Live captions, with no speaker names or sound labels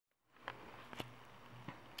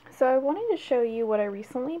So I wanted to show you what I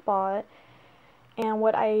recently bought and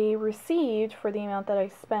what I received for the amount that I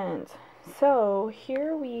spent. So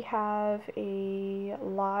here we have a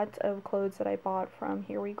lot of clothes that I bought from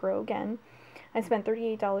Here We Grow Again. I spent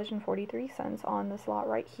 $38.43 on this lot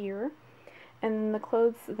right here. And the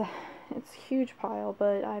clothes, it's a huge pile,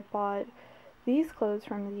 but I bought these clothes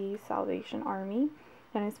from the Salvation Army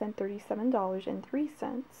and I spent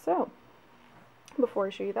 $37.03. So before I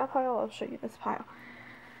show you that pile, I'll show you this pile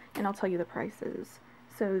and I'll tell you the prices.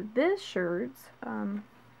 So this shirt,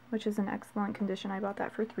 which is in excellent condition, I bought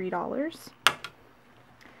that for $3.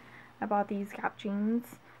 I bought these Gap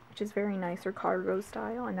jeans, which is very nice, or cargo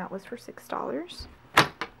style, and that was for $6.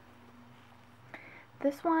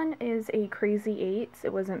 This one is a Crazy 8.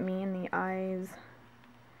 It wasn't me, and the eyes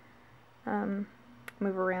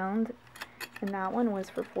move around, and that one was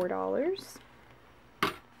for $4.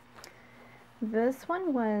 This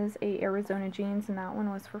one was a Arizona jeans, and that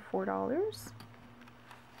one was for $4.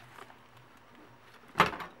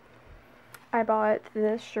 I bought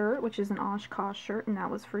this shirt, which is an Oshkosh shirt, and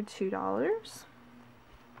that was for $2.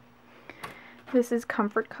 This is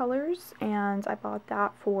Comfort Colors, and I bought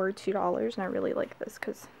that for $2, and I really like this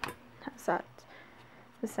because it has that,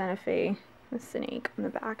 the Santa Fe, the snake on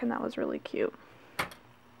the back, and that was really cute.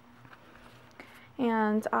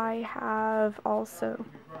 And I have also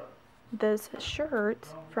this shirt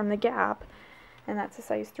from the Gap, and that's a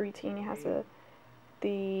size 3T, and it has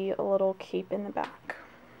the little cape in the back.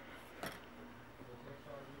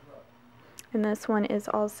 And this one is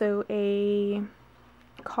also a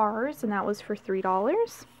Cars, and that was for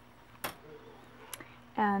 $3.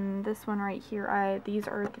 And this one right here, these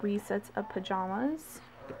are 3 sets of pajamas,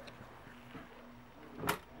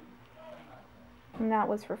 and that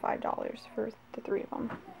was for $5 for the 3 of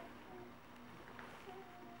them.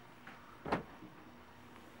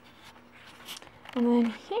 And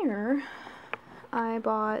then here I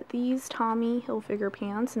bought these Tommy Hilfiger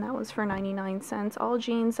pants, and that was for 99 cents. All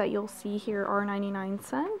jeans that you'll see here are 99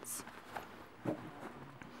 cents.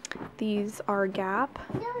 These are Gap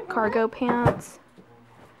cargo pants,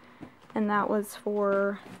 and that was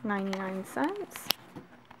for 99 cents.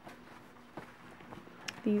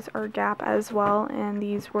 These are Gap as well, and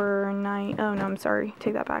these were oh no, I'm sorry,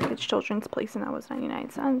 take that back. It's Children's Place, and that was 99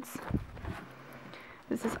 cents.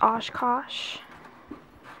 This is Oshkosh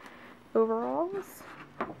overalls,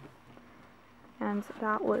 and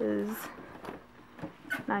that was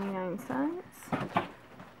 99 cents.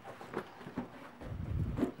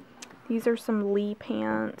 These are some Lee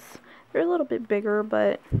pants. They're a little bit bigger,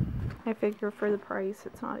 but I figure for the price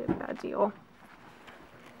it's not a bad deal.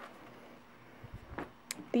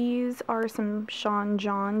 These are some Sean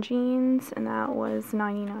John jeans, and that was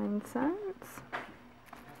 99 cents.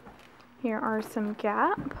 Here are some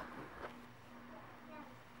Gap,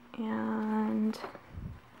 and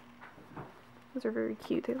those are very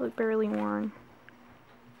cute. They look barely worn.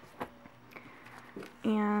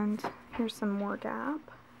 And here's some more Gap,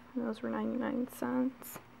 and those were 99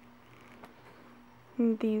 cents.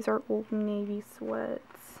 And these are Old Navy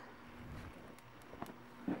sweats.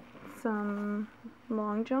 Some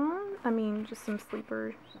long john, just some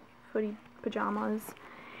sleeper footy pajamas.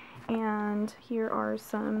 And here are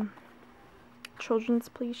some Children's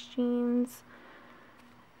Place jeans.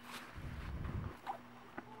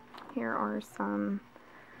 Here are some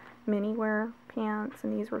mini wear pants,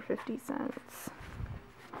 and these were 50 cents.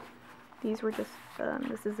 These were just,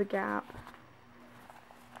 this is a Gap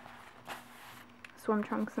swim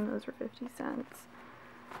trunks, and those were 50 cents.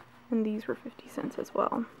 And these were 50 cents as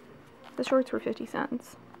well. The shorts were 50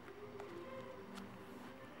 cents.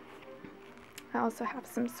 I also have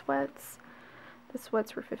some sweats. The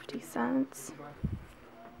sweats were 50 cents.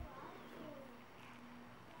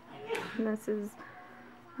 And this is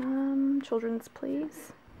Children's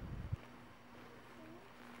Place.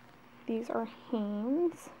 These are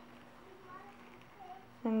Hanes,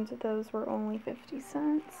 and those were only 50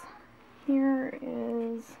 cents. Here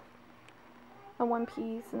is a one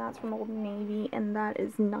piece, and that's from Old Navy, and that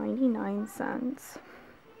is 99 cents.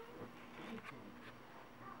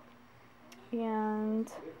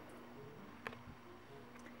 And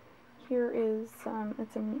here is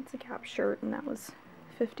it's a Gap shirt, and that was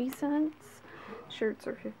 50 cents. Shirts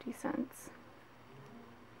are 50 cents.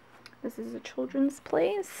 This is a Children's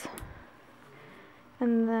Place,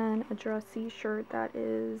 and then a dressy shirt,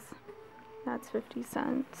 that's 50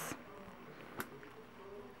 cents.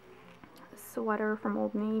 A sweater from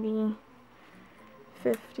Old Navy,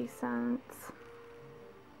 50 cents.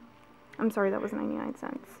 I'm sorry, that was 99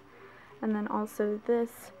 cents. And then also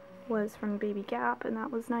this was from Baby Gap, and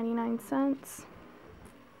that was 99 cents.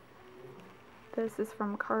 This is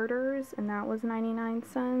from Carter's, and that was 99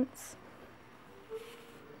 cents.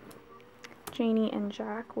 Janie and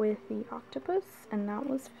Jack with the octopus, and that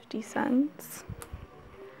was 50 cents.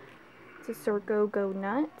 It's a Circo Go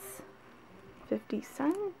Nuts, 50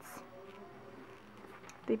 cents.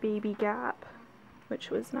 The Baby Gap, which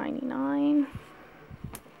was 99.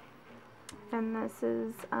 And this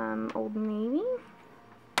is Old Navy,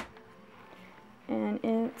 and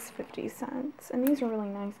it's 50 cents. And these are really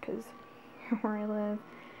nice because where I live,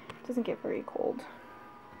 it doesn't get very cold.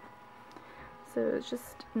 So it's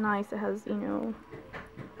just nice. It has, you know,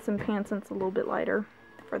 some pants and it's a little bit lighter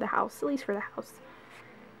for the house, at least for the house.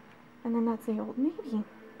 And then that's the Old Navy.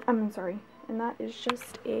 I'm sorry. And that is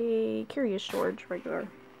just a Curious George regular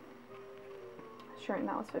shirt, and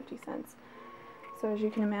that was 50 cents. So as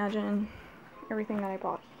you can imagine, everything that I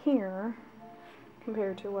bought here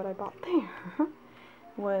compared to what I bought there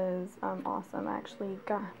was awesome.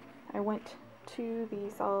 I went to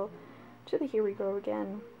the Here We Go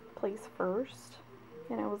Again place first,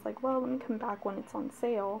 and I was like, well, let me come back when it's on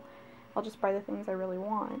sale. I'll just buy the things I really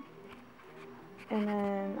want. And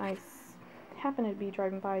then I happened to be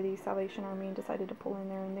driving by the Salvation Army and decided to pull in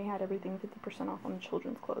there, and they had everything 50% off on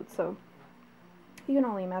children's clothes. So you can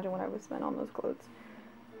only imagine what I would spend on those clothes.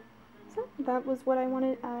 So that was what I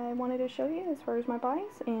wanted to show you as far as my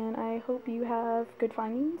buys, and I hope you have good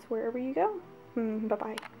findings wherever you go.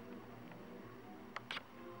 Bye-bye.